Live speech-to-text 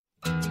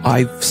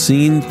I've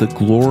seen the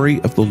glory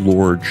of the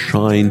Lord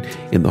shine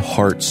in the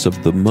hearts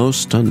of the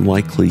most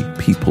unlikely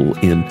people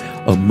in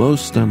a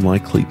most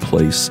unlikely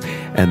place,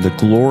 and the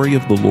glory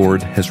of the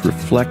Lord has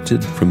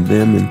reflected from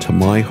them into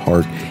my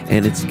heart,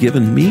 and it's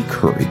given me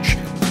courage.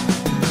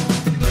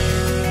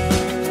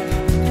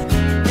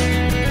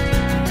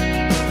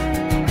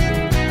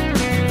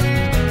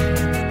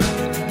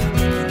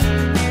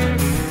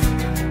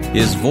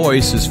 His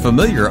voice is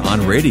familiar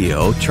on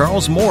radio.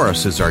 Charles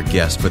Morris is our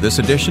guest for this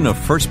edition of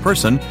First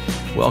Person.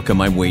 Welcome,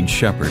 I'm Wayne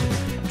Shepherd.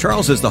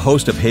 Charles is the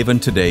host of Haven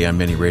Today on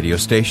many radio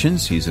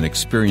stations. He's an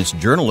experienced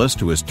journalist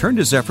who has turned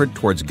his effort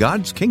towards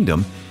God's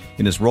kingdom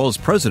in his role as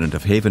president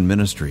of Haven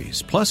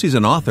Ministries. Plus, he's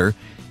an author.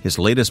 His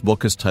latest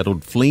book is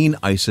titled Fleeing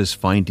ISIS,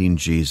 Finding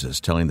Jesus,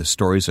 telling the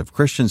stories of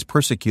Christians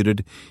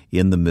persecuted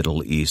in the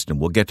Middle East. And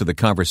we'll get to the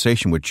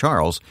conversation with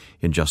Charles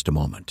in just a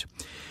moment.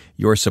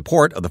 Your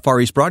support of the Far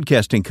East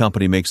Broadcasting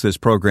Company makes this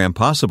program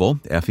possible.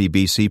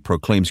 FEBC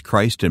proclaims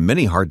Christ in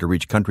many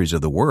hard-to-reach countries of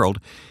the world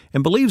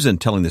and believes in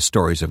telling the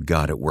stories of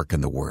God at work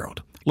in the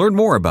world. Learn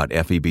more about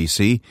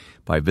FEBC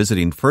by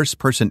visiting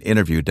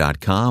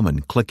firstpersoninterview.com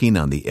and clicking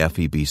on the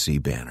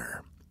FEBC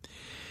banner.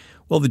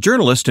 Well, the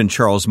journalist in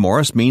Charles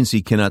Morris means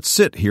he cannot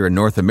sit here in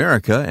North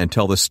America and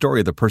tell the story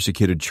of the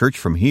persecuted church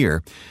from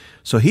here.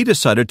 So he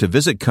decided to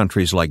visit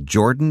countries like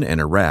Jordan and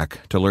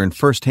Iraq to learn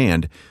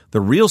firsthand the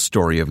real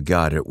story of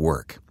God at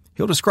work.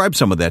 He'll describe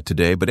some of that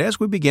today, but as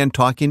we began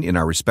talking in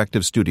our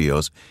respective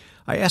studios,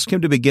 I asked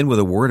him to begin with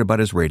a word about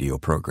his radio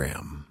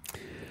program.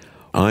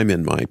 I'm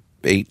in my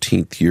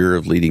 18th year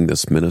of leading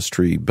this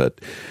ministry,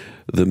 but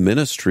the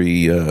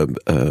ministry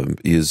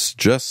is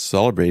just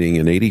celebrating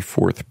an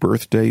 84th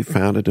birthday,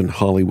 founded in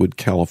Hollywood,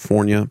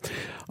 California.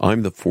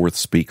 I'm the fourth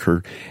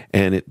speaker,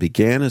 and it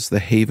began as the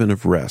haven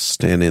of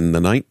rest. And in the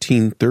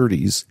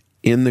 1930s,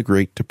 in the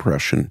Great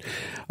Depression,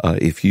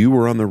 if you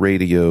were on the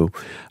radio,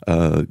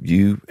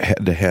 you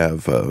had to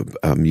have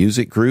a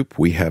music group.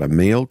 We had a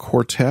male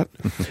quartet.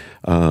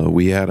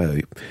 We had a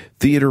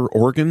theater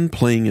organ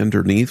playing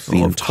underneath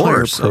the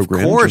entire program.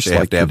 Of course, just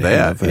like you have to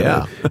have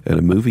that, at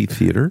a movie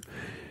theater.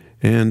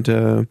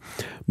 And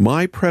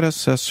my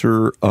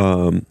predecessor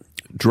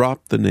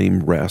dropped the name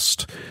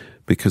Rest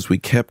because we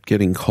kept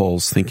getting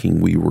calls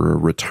thinking we were a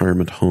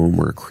retirement home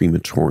or a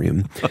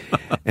crematorium.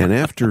 And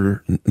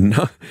after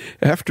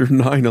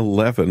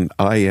 9/11,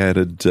 I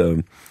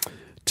added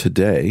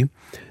Today,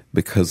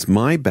 because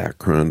my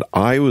background,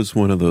 I was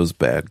one of those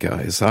bad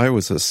guys. I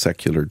was a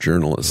secular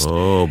journalist.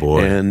 Oh,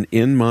 boy. And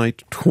in my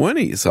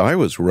 20s, I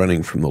was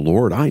running from the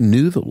Lord. I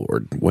knew the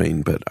Lord,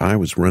 Wayne, but I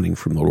was running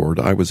from the Lord.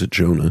 I was a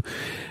Jonah.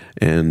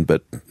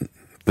 But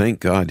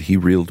thank God he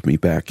reeled me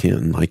back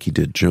in like he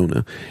did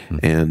Jonah.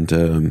 And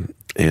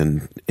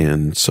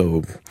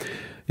so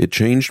it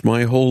changed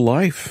my whole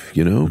life,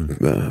 you know.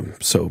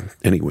 So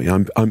anyway,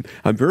 I'm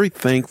very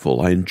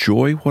thankful. I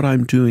enjoy what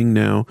I'm doing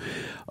now.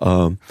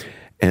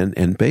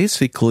 And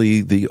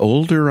basically, the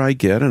older I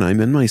get, and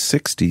I'm in my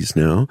 60s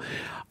now,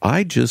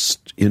 I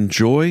just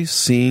enjoy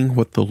seeing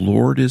what the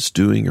Lord is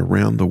doing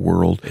around the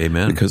world.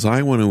 Amen. Because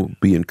I want to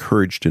be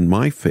encouraged in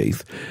my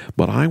faith,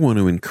 but I want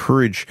to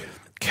encourage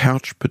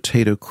couch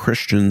potato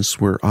Christians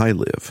where I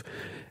live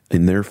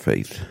in their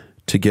faith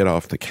to get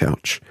off the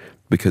couch,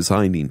 because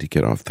I need to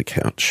get off the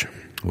couch.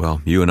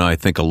 Well, you and I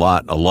think a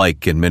lot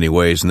alike in many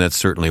ways, and that's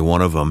certainly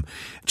one of them.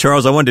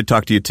 Charles, I wanted to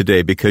talk to you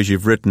today because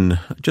you've written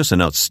just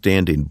an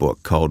outstanding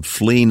book called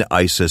Fleeing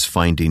ISIS,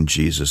 Finding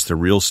Jesus, the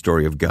real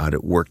story of God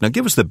at work. Now,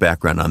 give us the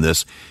background on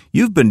this.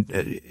 You've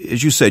been,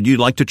 as you said, you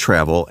like to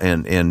travel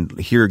and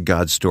hear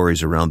God's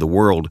stories around the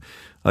world.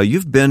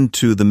 You've been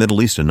to the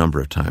Middle East a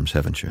number of times,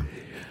 haven't you?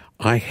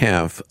 I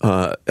have.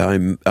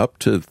 I'm up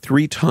to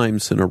 3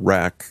 times in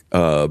Iraq,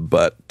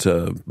 but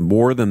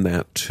more than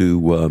that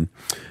to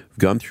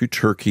gone through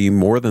Turkey,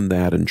 more than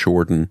that in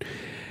Jordan.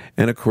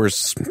 And of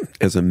course,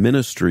 as a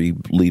ministry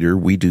leader,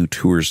 we do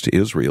tours to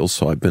Israel.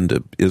 So I've been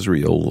to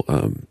Israel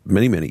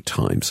many, many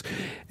times.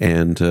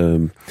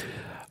 And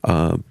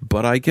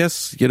but I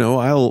guess, you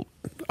know,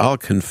 I'll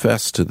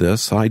confess to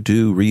this. I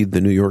do read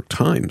the New York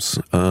Times.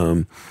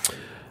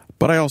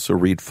 But I also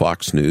read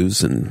Fox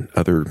News and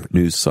other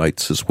news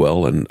sites as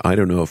well. And I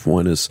don't know if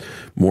one is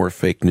more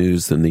fake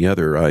news than the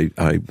other.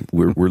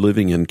 We're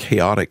living in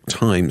chaotic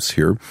times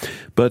here.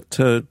 But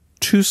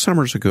 2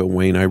 summers ago,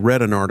 Wayne, I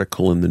read an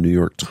article in the New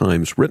York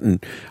Times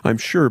written, I'm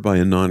sure, by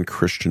a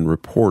non-Christian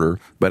reporter,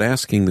 but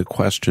asking the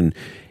question,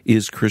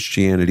 is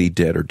Christianity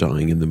dead or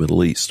dying in the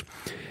Middle East?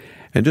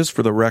 And just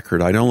for the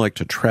record, I don't like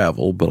to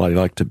travel, but I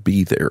like to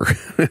be there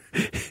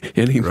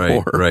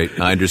anymore. Right.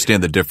 I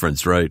understand the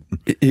difference, right?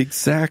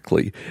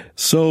 Exactly.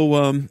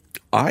 So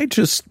I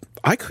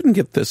couldn't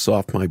get this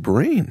off my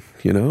brain,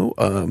 you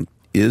know.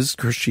 Is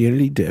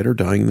Christianity dead or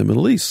dying in the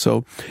Middle East?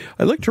 So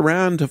I looked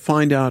around to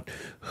find out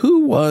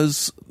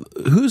who's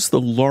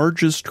the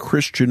largest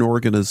Christian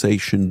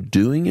organization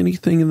doing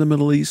anything in the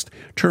Middle East.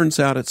 Turns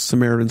out it's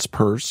Samaritan's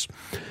Purse.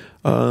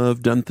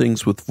 I've done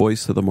things with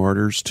Voice of the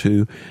Martyrs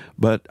too,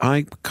 but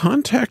I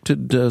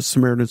contacted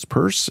Samaritan's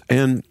Purse,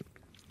 and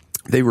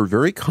they were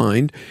very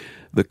kind.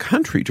 the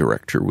country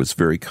director was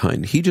very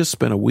kind. He just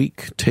spent a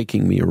week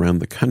taking me around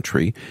the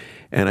country,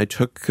 and I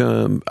took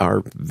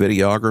our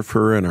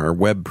videographer and our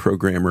web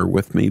programmer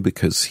with me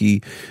because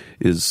he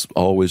is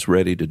always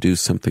ready to do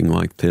something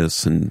like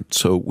this. And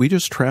so we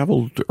just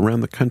traveled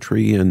around the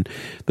country, and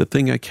the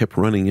thing I kept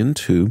running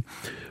into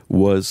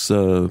was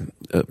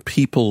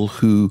people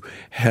who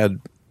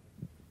had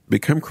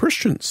become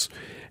Christians.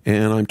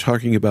 And I'm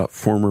talking about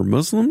former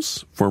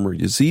Muslims, former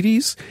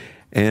Yazidis,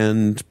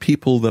 and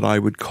people that I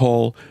would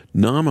call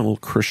nominal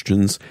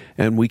Christians,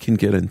 and we can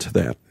get into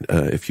that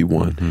if you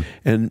want. Mm-hmm.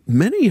 And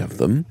many of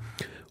them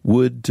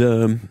would,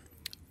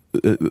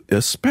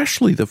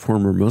 especially the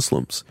former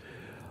Muslims,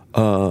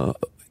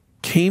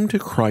 came to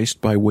Christ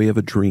by way of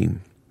a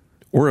dream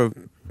or a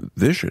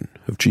vision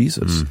of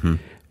Jesus. Mm-hmm.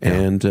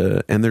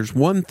 Yeah. And there's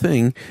one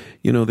thing,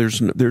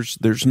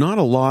 there's not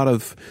a lot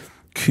of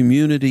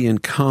community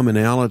and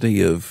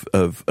commonality of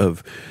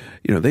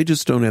they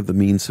just don't have the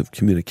means of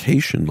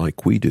communication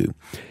like we do.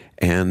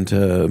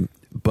 And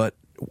but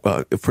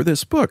for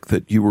this book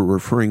that you were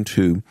referring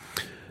to,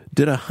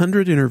 did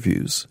 100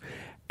 interviews,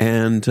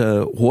 and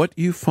what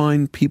you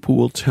find people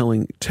will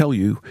tell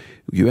you,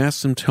 you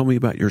ask them, tell me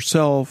about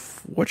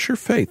yourself, what's your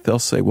faith? They'll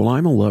say, well,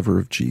 I'm a lover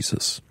of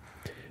Jesus.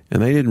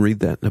 And they didn't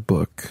read that in a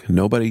book.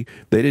 They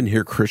didn't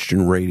hear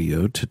Christian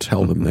radio to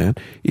tell them that.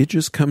 It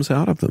just comes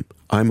out of them.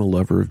 I'm a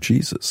lover of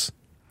Jesus.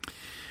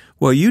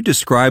 Well, you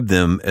describe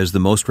them as the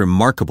most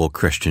remarkable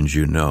Christians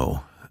you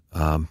know.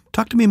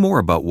 Talk to me more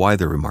about why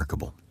they're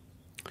remarkable.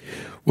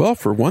 Well,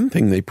 for one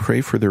thing, they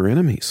pray for their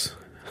enemies.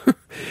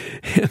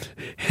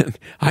 and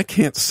I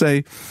can't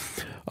say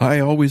I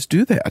always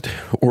do that,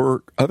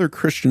 or other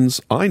Christians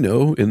I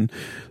know in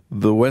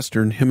the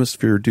Western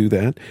Hemisphere do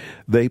that.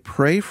 They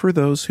pray for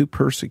those who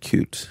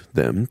persecute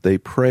them. They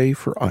pray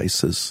for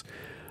ISIS,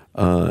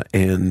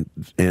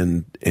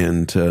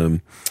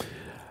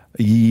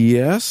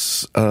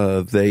 yes,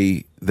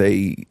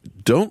 they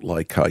don't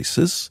like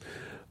ISIS,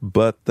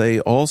 but they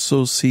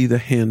also see the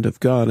hand of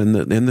God.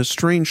 And the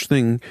strange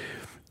thing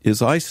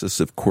is, ISIS,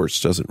 of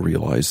course, doesn't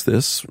realize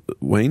this,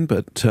 Wayne,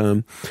 but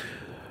the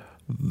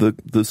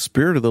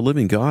Spirit of the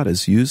living God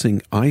is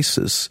using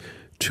ISIS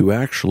to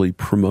actually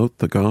promote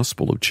the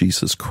gospel of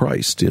Jesus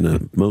Christ in a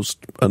most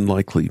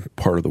unlikely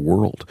part of the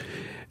world.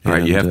 All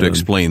right, you have to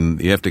explain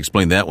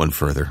that one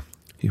further.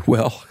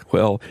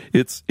 Well,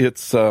 it's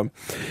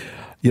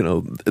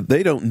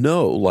they don't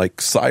know, like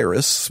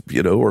Cyrus,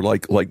 or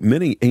like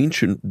many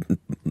ancient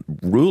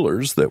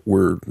rulers that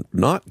were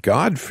not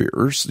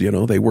God-fearers,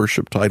 they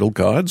worshiped idol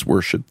gods,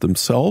 worshiped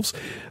themselves,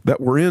 that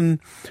were in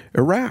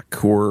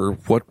Iraq, or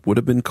what would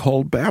have been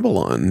called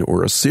Babylon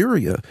or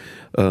Assyria,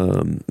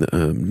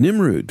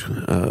 Nimrud,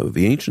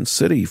 the ancient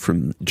city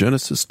from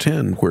Genesis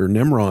 10, where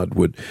Nimrod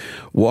would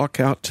walk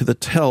out to the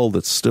tell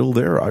that's still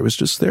there. I was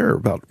just there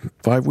about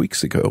 5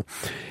 weeks ago.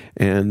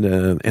 And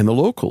the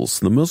locals,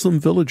 the Muslim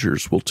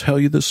villagers, will tell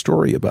you the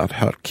story about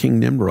how King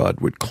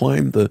Nimrod would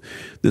climb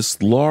this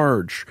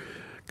large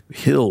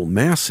hill,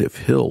 massive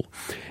hill,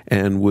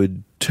 and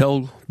would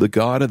tell the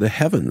God of the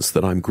heavens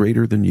that I'm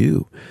greater than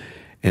you.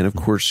 And of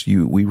course,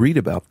 we read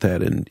about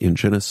that in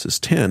Genesis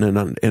 10,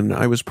 and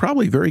I was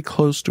probably very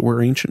close to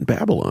where ancient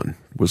Babylon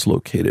was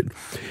located,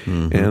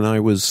 and I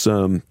was.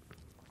 And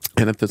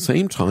at the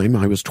same time,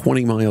 I was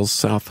 20 miles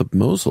south of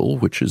Mosul,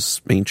 which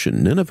is ancient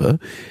Nineveh.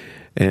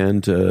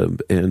 And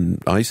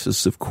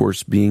ISIS, of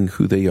course, being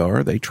who they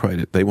are, they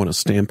want to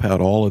stamp out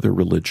all other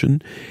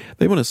religion.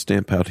 They want to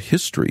stamp out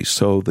history.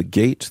 So the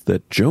gate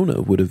that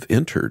Jonah would have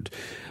entered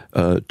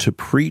to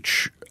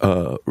preach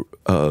a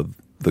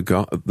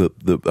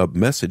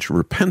message of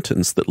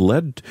repentance that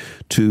led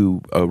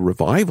to a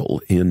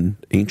revival in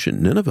ancient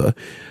Nineveh,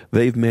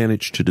 they've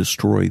managed to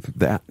destroy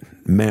that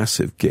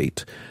massive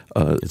gate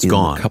it's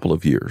gone. A couple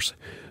of years.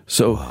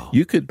 So wow.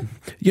 You could,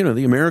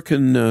 the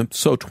American,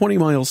 20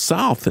 miles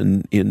south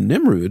in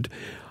Nimrud,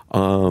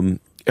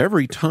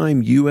 every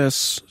time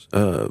U.S.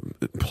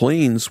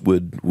 Planes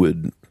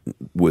would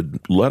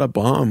let a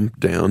bomb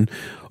down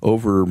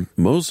over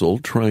Mosul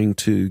trying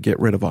to get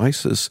rid of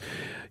ISIS,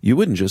 you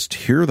wouldn't just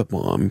hear the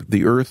bomb.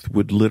 The earth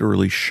would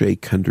literally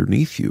shake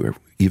underneath you,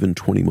 even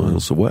 20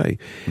 miles away.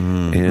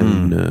 Mm-hmm.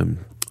 And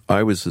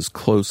I was as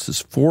close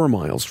as 4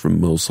 miles from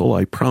Mosul.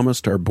 I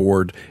promised our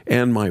board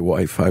and my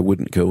wife I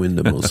wouldn't go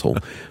into Mosul,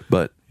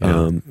 but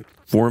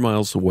 4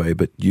 miles away.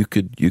 But you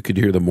could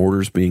hear the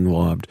mortars being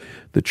lobbed,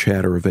 the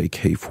chatter of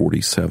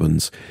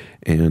AK-47s,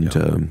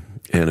 and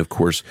of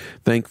course,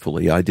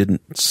 thankfully, I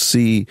didn't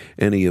see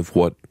any of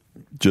what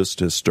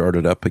just has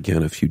started up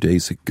again a few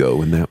days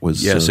ago, and that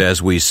was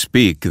as we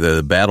speak,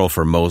 the battle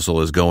for Mosul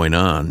is going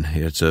on.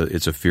 It's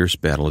a fierce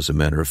battle, as a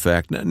matter of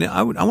fact. Now,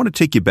 I want to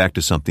take you back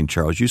to something,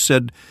 Charles. You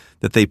said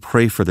that they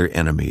pray for their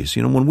enemies.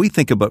 When we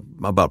think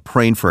about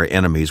praying for our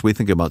enemies, we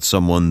think about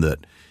someone that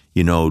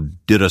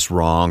did us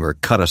wrong or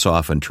cut us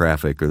off in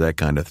traffic or that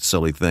kind of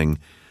silly thing.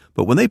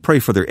 But when they pray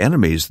for their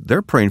enemies,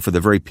 they're praying for the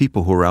very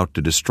people who are out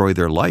to destroy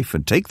their life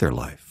and take their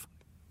life.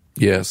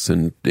 Yes,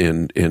 and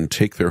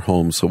take their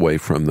homes away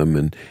from them,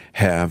 and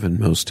have in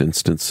most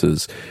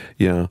instances.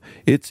 Yeah,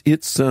 it's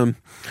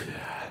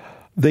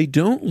they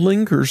don't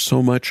linger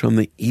so much on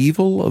the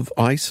evil of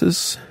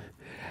ISIS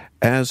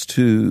as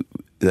to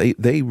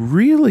they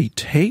really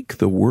take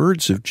the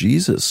words of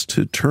Jesus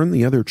to turn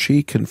the other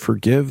cheek and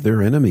forgive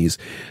their enemies.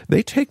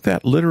 They take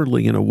that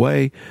literally in a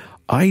way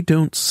I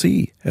don't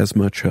see as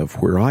much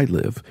of where I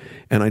live,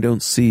 and I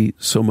don't see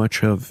so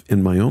much of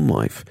in my own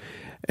life.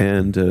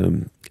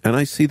 And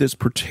I see this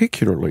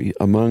particularly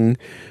among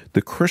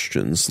the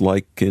Christians,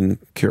 like in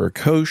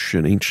Karakosh,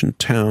 an ancient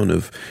town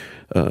of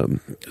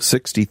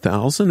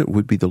 60,000. It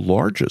would be the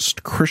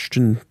largest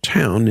Christian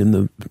town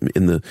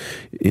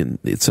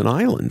it's an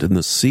island in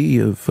the Sea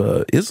of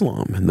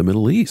Islam in the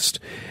Middle East,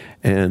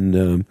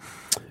 and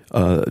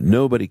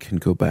nobody can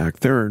go back.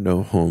 There are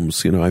no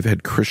homes. I've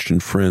had Christian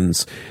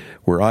friends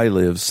where I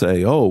live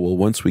say, "Oh, well,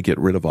 once we get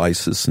rid of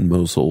ISIS in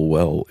Mosul,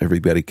 well,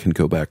 everybody can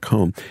go back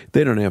home."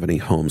 They don't have any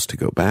homes to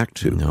go back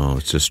to. No,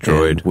 it's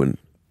destroyed.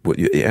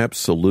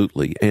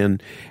 Absolutely.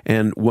 And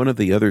one of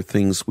the other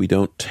things we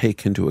don't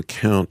take into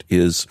account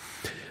is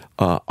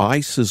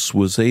ISIS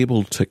was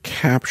able to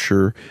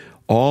capture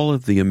all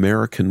of the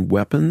American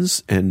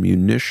weapons and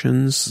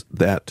munitions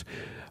that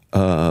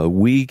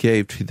we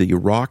gave to the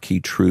Iraqi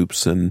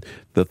troops, and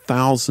the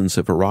thousands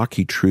of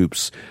Iraqi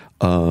troops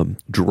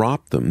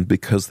dropped them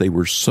because they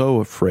were so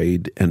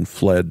afraid and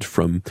fled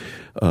from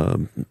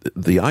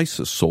the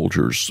ISIS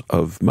soldiers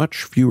of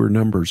much fewer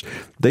numbers.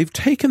 They've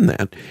taken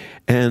that,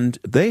 and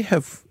they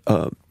have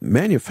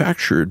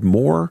manufactured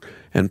more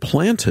and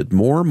planted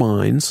more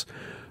mines,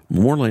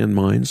 more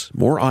landmines,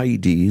 more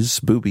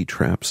IEDs, booby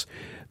traps,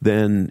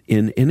 than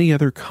in any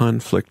other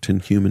conflict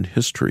in human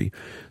history.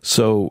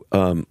 So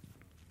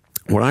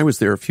when I was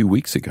there a few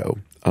weeks ago,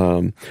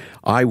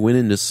 I went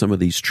into some of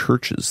these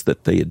churches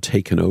that they had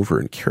taken over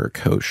in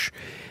Karakosh,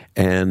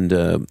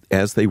 and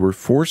as they were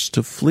forced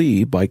to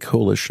flee by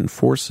coalition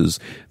forces,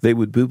 they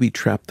would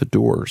booby-trap the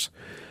doors,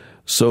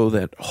 so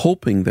that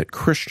hoping that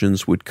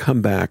Christians would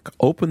come back,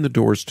 open the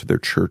doors to their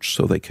church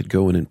so they could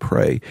go in and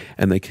pray,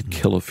 and they could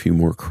kill a few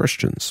more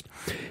Christians.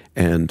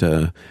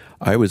 And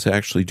I was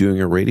actually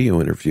doing a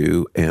radio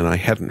interview, and I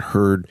hadn't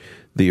heard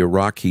the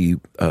Iraqi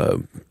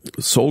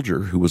soldier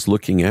who was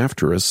looking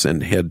after us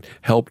and had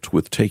helped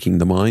with taking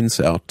the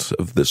mines out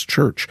of this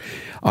church.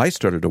 I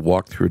started to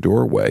walk through a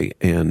doorway,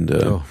 and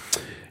the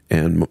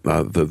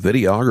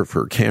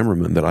videographer,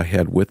 cameraman that I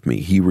had with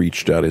me, he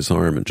reached out his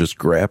arm and just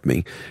grabbed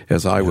me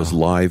as I was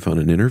live on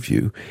an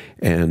interview,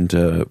 and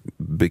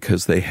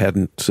because they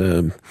hadn't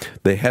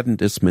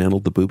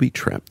dismantled the booby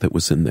trap that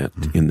was in that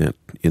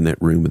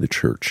room of the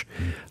church.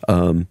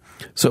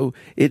 So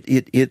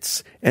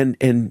it's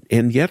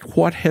and yet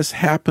what has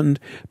happened,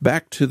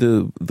 back to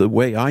the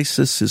way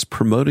ISIS is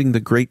promoting the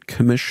Great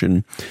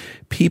Commission,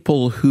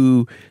 people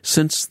who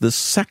since the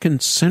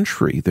 2nd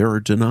century, there are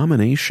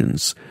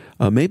denominations,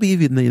 maybe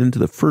even into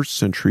the 1st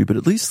century, but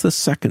at least the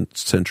 2nd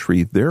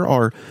century, there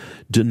are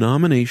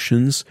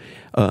denominations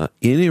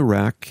in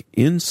Iraq,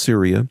 in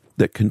Syria,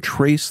 that can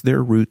trace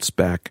their roots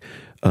back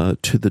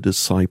to the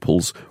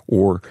disciples,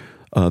 or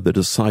the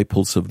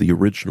disciples of the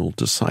original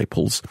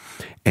disciples.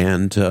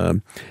 And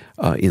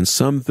in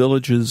some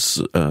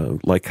villages,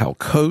 like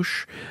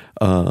Al-Kosh,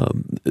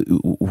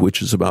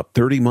 which is about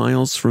 30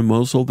 miles from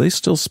Mosul, they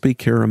still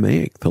speak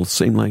Aramaic, the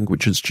same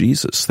language as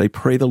Jesus. They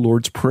pray the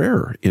Lord's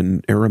Prayer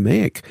in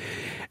Aramaic.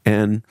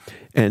 And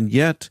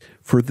yet,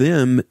 for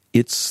them,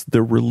 it's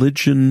the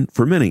religion,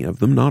 for many of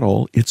them, not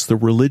all, it's the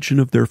religion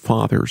of their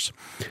fathers.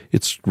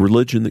 It's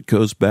religion that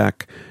goes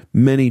back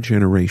many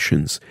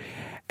generations.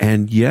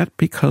 And yet,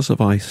 because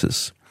of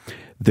ISIS,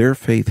 their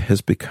faith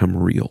has become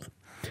real.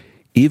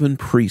 Even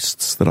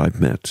priests that I've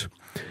met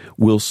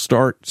will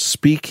start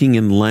speaking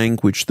in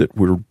language that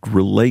will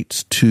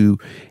relate to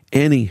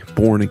any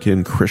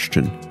born-again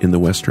Christian in the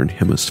Western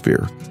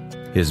Hemisphere.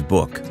 His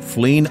book,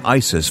 Fleeing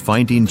ISIS,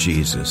 Finding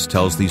Jesus,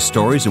 tells these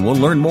stories, and we'll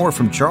learn more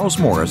from Charles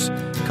Morris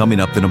coming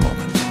up in a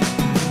moment.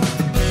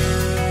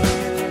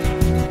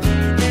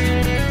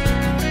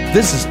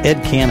 This is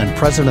Ed Cannon,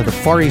 president of the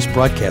Far East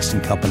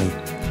Broadcasting Company.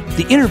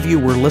 The interview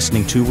we're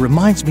listening to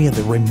reminds me of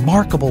the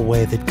remarkable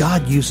way that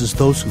God uses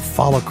those who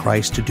follow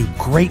Christ to do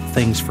great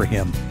things for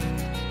Him.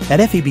 At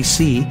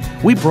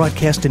FEBC, we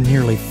broadcast in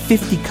nearly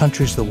 50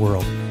 countries of the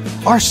world.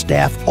 Our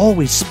staff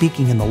always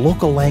speaking in the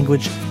local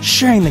language,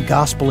 sharing the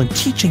gospel, and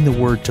teaching the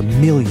word to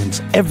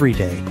millions every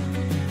day.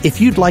 If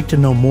you'd like to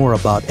know more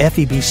about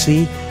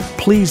FEBC,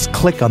 please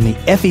click on the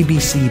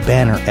FEBC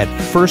banner at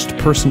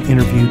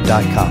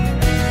firstpersoninterview.com.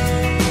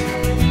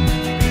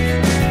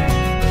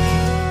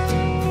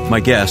 My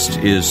guest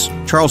is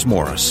Charles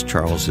Morris.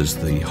 Charles is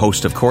the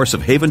host, of course,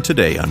 of Haven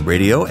Today on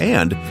radio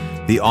and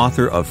the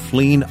author of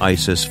Fleeing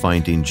ISIS,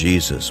 Finding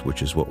Jesus,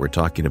 which is what we're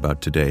talking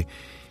about today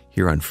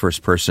here on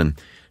First Person.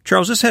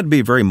 Charles, this had to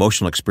be a very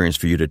emotional experience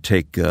for you to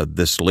take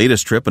this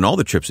latest trip and all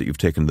the trips that you've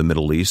taken to the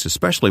Middle East,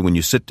 especially when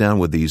you sit down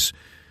with these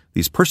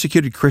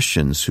persecuted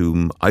Christians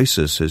whom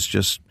ISIS has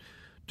just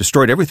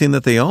destroyed everything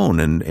that they own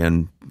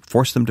and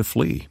forced them to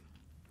flee.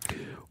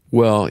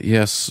 Well,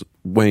 yes,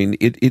 Wayne,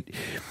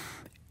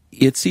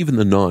 it's even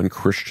the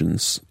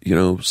non-Christians,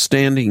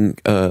 standing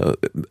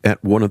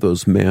at one of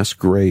those mass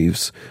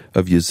graves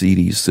of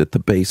Yazidis at the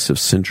base of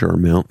Sinjar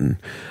Mountain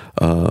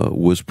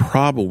was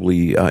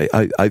probably.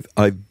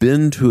 I've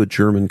been to a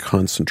German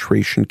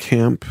concentration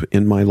camp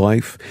in my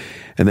life,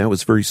 and that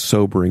was very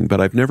sobering. But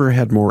I've never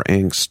had more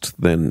angst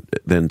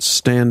than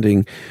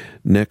standing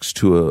next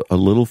to a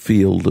little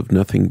field of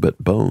nothing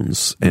but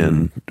bones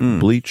and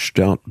bleached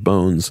out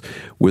bones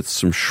with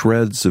some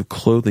shreds of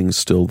clothing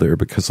still there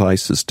because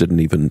ISIS didn't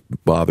even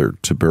bother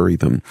to bury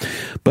them.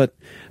 But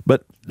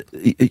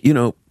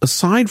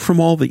aside from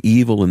all the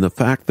evil and the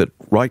fact that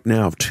right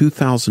now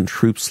 2,000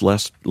 troops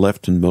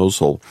left in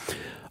Mosul,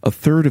 a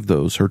third of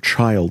those are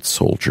child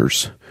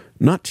soldiers,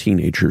 not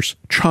teenagers,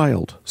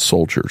 child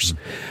soldiers.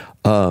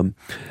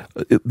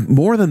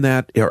 More than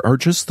that are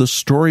just the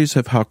stories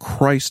of how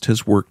Christ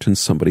has worked in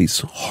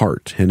somebody's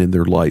heart and in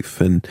their life.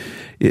 And,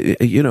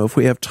 if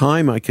we have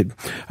time, I could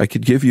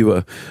give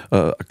you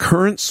a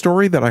current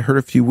story that I heard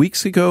a few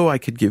weeks ago. I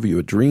could give you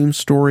a dream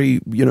story.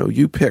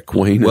 You pick,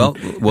 Wayne.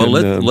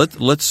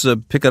 Let's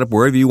pick it up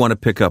wherever you want to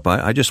pick up.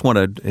 I just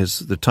want to, as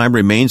the time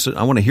remains,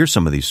 I want to hear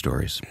some of these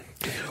stories.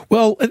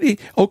 Well,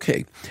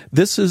 okay.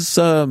 This is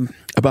about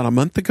a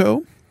month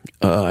ago.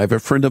 I have a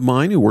friend of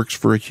mine who works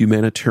for a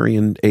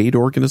humanitarian aid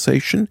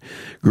organization,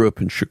 grew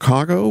up in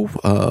Chicago,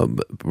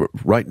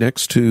 right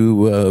next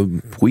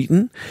to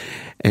Wheaton,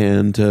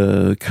 and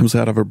comes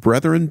out of a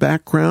Brethren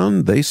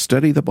background. They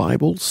study the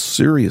Bible,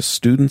 serious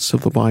students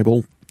of the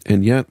Bible,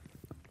 and yet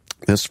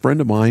this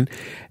friend of mine,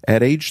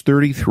 at age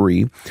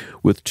 33,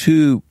 with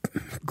two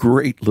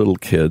great little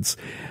kids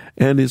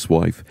and his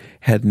wife,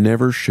 had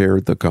never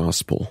shared the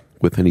gospel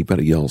with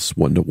anybody else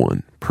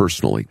one-to-one,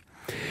 personally.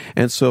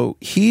 And so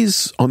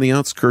he's on the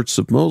outskirts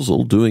of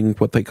Mosul doing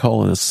what they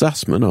call an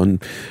assessment on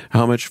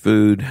how much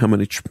food, how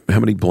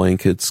many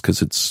blankets,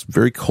 because it's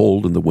very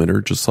cold in the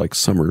winter, just like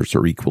summers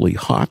are equally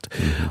hot.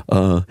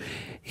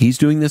 He's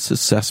doing this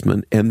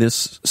assessment, and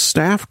this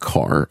staff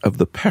car of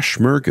the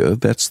Peshmerga,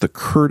 that's the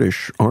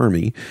Kurdish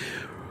army,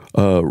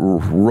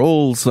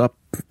 rolls up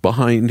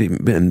behind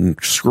him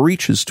and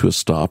screeches to a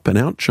stop, and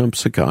out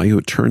jumps a guy who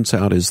it turns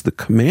out is the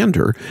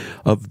commander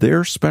of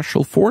their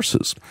special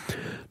forces.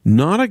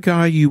 Not a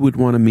guy you would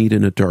want to meet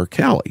in a dark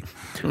alley.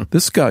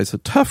 This guy's a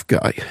tough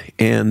guy,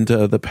 and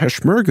the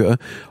Peshmerga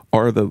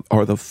are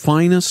the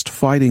finest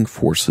fighting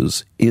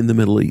forces in the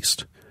Middle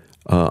East,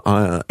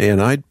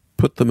 and I'd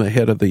put them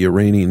ahead of the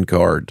Iranian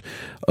Guard.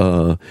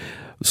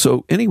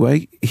 So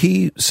anyway,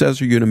 he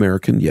says, "Are you an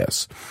American?"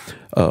 Yes.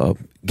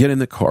 Get in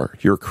the car.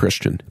 You're a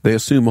Christian. They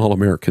assume all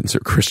Americans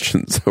are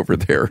Christians over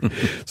there.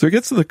 So he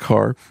gets in the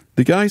car.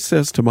 The guy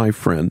says to my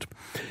friend,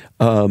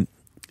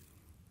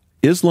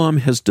 Islam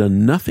has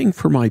done nothing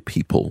for my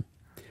people,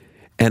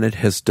 and it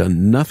has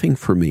done nothing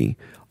for me.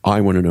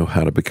 I want to know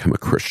how to become a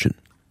Christian.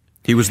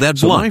 He was that blunt.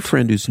 So my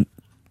friend is,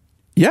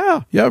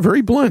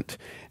 very blunt.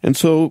 And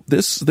so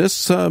this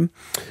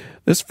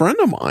friend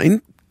of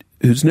mine,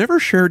 who's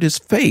never shared his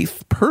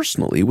faith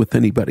personally with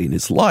anybody in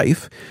his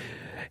life,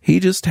 he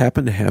just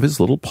happened to have his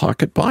little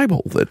pocket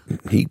Bible that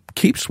he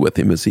keeps with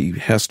him as he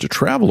has to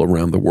travel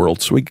around the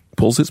world. So he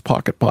pulls his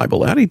pocket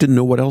Bible out. He didn't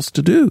know what else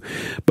to do.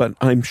 But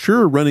I'm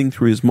sure running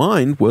through his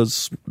mind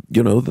was,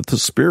 that the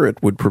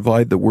Spirit would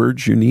provide the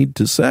words you need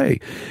to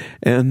say.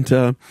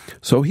 And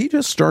so he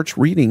just starts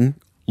reading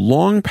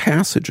long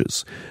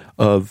passages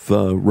of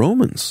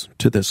Romans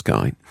to this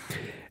guy.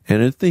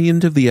 And at the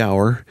end of the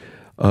hour,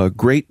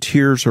 great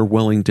tears are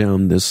welling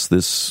down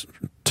this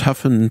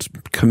toughened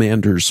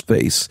commander's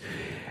face.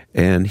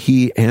 And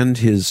he and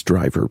his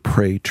driver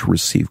pray to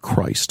receive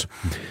Christ.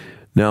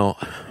 Now,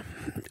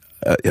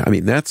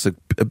 that's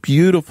a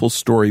beautiful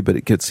story, but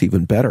it gets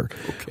even better.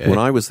 Okay. When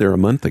I was there a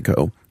month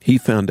ago, he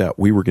found out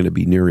we were going to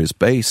be near his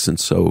base, and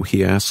so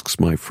he asks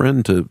my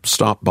friend to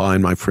stop by,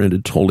 and my friend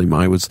had told him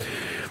I was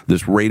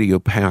this radio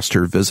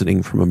pastor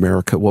visiting from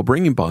America. Well,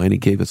 bring him by, and he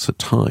gave us a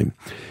time.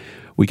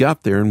 We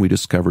got there, and we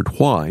discovered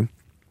why.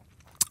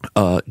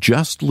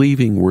 Just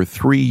leaving were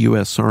 3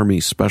 U.S. Army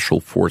Special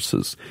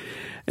Forces.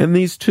 And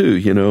these two,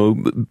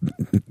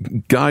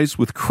 guys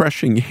with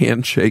crushing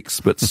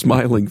handshakes but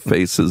smiling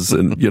faces,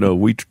 and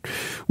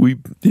we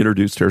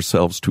introduced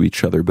ourselves to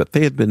each other. But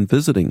they had been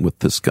visiting with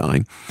this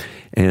guy,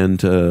 and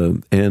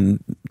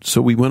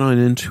so we went on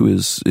into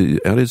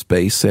his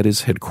base at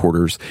his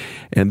headquarters,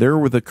 and there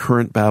were the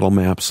current battle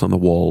maps on the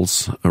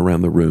walls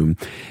around the room,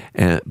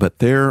 but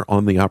there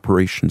on the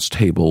operations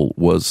table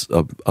was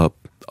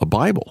a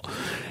Bible.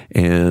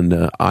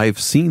 And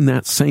I've seen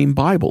that same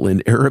Bible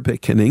in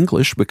Arabic and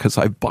English because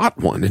I bought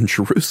one in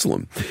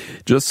Jerusalem,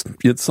 just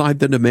inside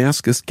the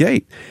Damascus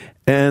Gate.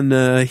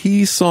 And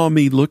he saw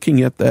me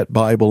looking at that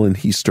Bible, and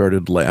he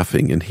started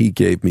laughing, and he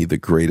gave me the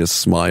greatest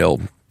smile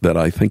that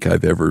I think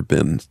I've ever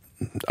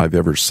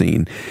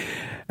seen.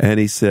 And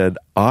he said,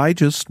 "I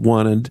just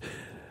wanted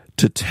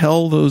to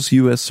tell those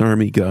U.S.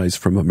 Army guys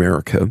from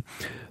America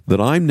that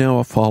I'm now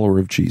a follower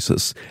of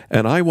Jesus,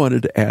 and I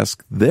wanted to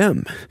ask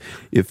them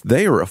if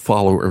they are a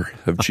follower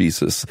of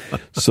Jesus.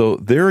 So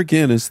there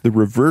again is the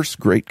reverse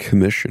Great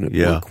Commission at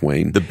work,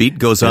 Wayne. The beat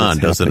goes on,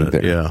 doesn't it?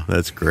 There. Yeah,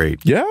 that's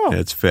great. Yeah.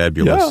 That's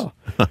fabulous.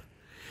 Yeah.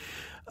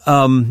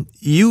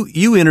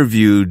 You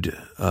interviewed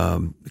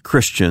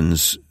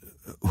Christians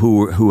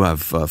who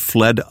have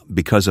fled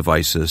because of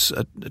ISIS.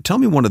 Tell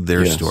me one of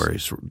their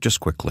stories, just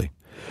quickly.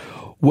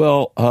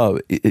 Well,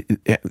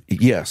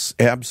 yes,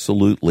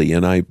 absolutely,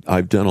 and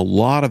I've done a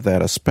lot of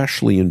that,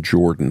 especially in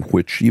Jordan,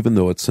 which, even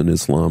though it's a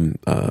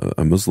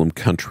Muslim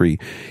country,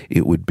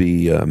 it would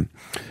be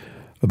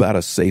about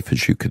as safe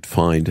as you could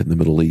find in the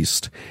Middle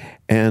East.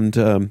 And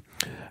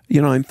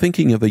I'm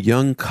thinking of a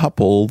young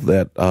couple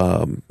that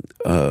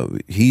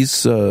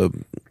he's well,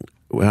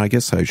 I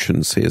guess I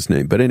shouldn't say his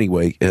name, but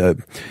anyway.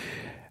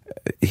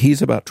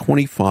 He's about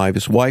 25.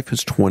 His wife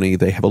is 20.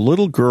 They have a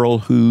little girl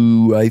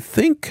who I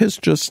think has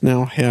just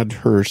now had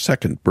her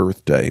second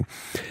birthday.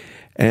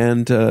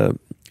 And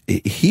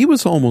he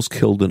was almost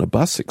killed in a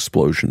bus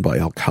explosion by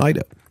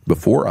Al-Qaeda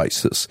before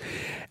ISIS.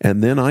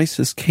 And then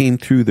ISIS came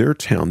through their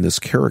town, this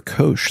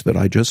Karakosh that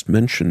I just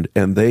mentioned,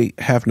 and they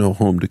have no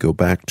home to go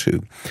back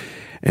to.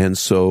 And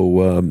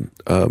so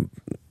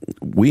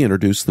we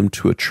introduced them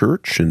to a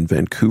church in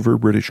Vancouver,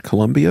 British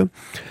Columbia.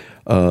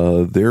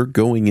 They're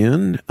going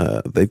in.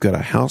 They've got a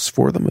house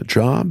for them, a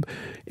job,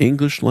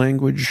 English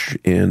language,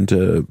 and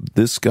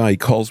this guy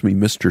calls me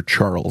Mr.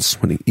 Charles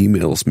when he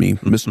emails me,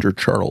 Mr.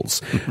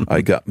 Charles.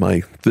 I got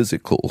my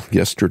physical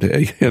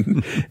yesterday,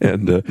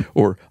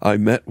 or I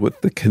met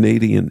with the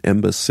Canadian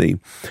Embassy.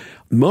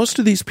 Most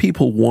of these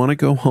people want to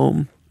go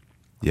home.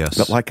 Yes.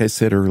 But like I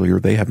said earlier,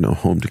 they have no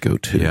home to go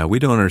to. Yeah, we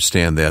don't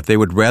understand that. They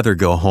would rather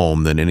go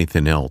home than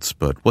anything else,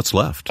 but what's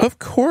left? Of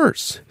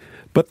course.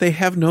 But they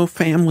have no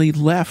family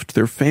left.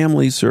 Their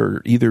families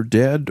are either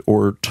dead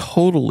or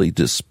totally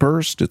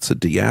dispersed. It's a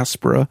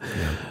diaspora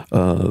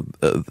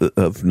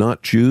of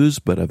not Jews,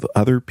 but of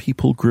other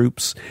people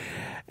groups.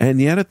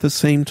 And yet at the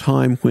same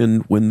time,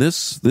 when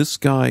this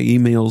guy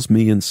emails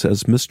me and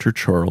says, Mr.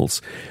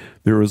 Charles,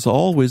 there is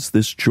always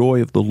this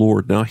joy of the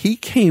Lord. Now, he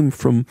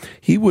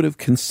would have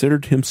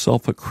considered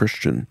himself a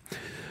Christian,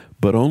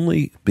 but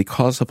only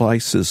because of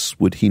ISIS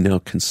would he now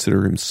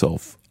consider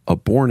himself a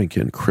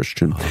born-again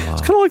Christian.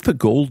 It's kind of like the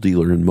gold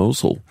dealer in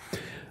Mosul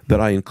that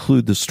I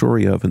include the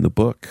story of in the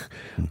book.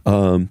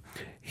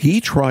 He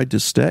tried to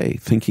stay,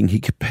 thinking he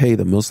could pay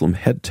the Muslim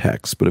head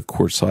tax, but of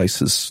course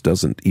ISIS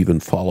doesn't even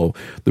follow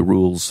the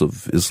rules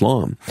of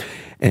Islam.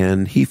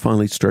 And he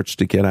finally starts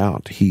to get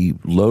out. He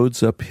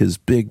loads up his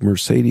big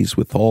Mercedes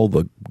with all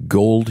the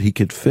gold he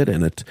could fit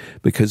in it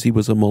because he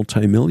was a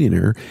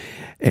multimillionaire.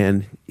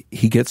 And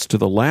he gets to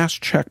the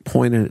last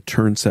checkpoint, and it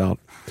turns out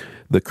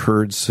the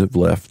Kurds have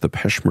left, the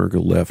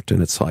Peshmerga left,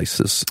 and it's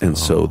ISIS. And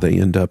so they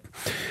end up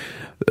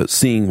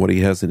seeing what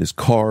he has in his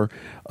car.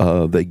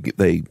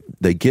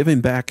 They give him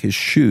back his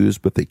shoes,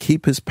 but they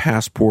keep his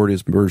passport,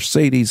 his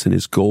Mercedes, and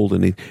his gold.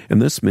 And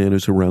this man,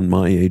 who's around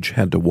my age,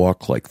 had to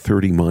walk like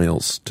 30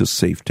 miles to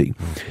safety.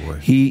 Oh,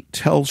 he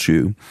tells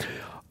you,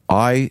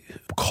 I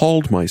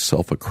called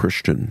myself a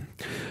Christian,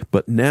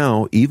 but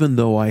now, even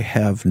though I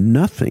have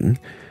nothing,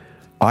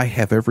 I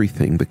have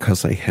everything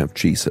because I have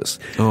Jesus.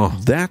 Oh.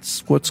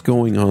 That's what's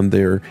going on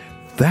there.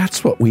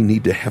 That's what we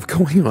need to have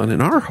going on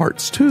in our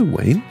hearts too,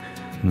 Wayne.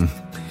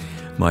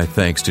 My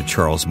thanks to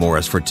Charles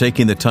Morris for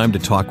taking the time to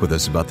talk with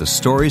us about the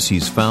stories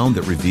he's found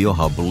that reveal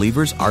how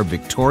believers are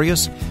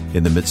victorious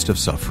in the midst of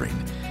suffering.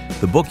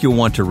 The book you'll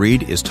want to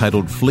read is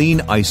titled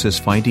Fleeing ISIS,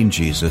 Finding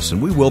Jesus,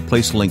 and we will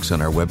place links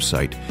on our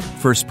website,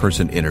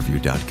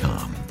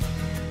 firstpersoninterview.com.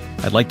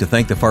 I'd like to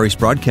thank the Far East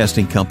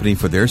Broadcasting Company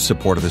for their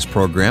support of this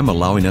program,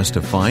 allowing us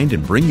to find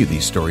and bring you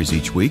these stories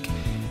each week.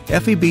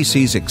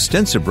 FEBC's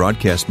extensive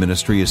broadcast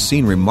ministry has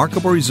seen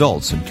remarkable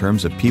results in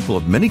terms of people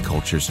of many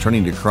cultures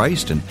turning to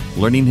Christ and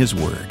learning His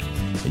Word.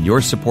 And your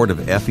support of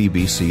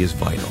FEBC is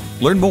vital.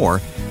 Learn more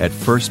at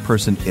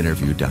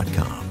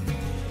firstpersoninterview.com.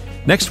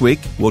 Next week,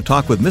 we'll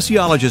talk with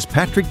missiologist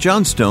Patrick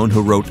Johnstone,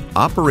 who wrote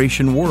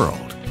Operation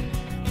World.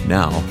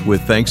 Now,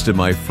 with thanks to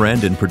my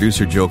friend and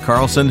producer Joe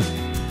Carlson,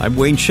 I'm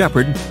Wayne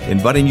Shepherd,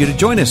 inviting you to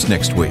join us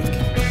next week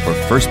for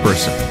First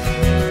Person.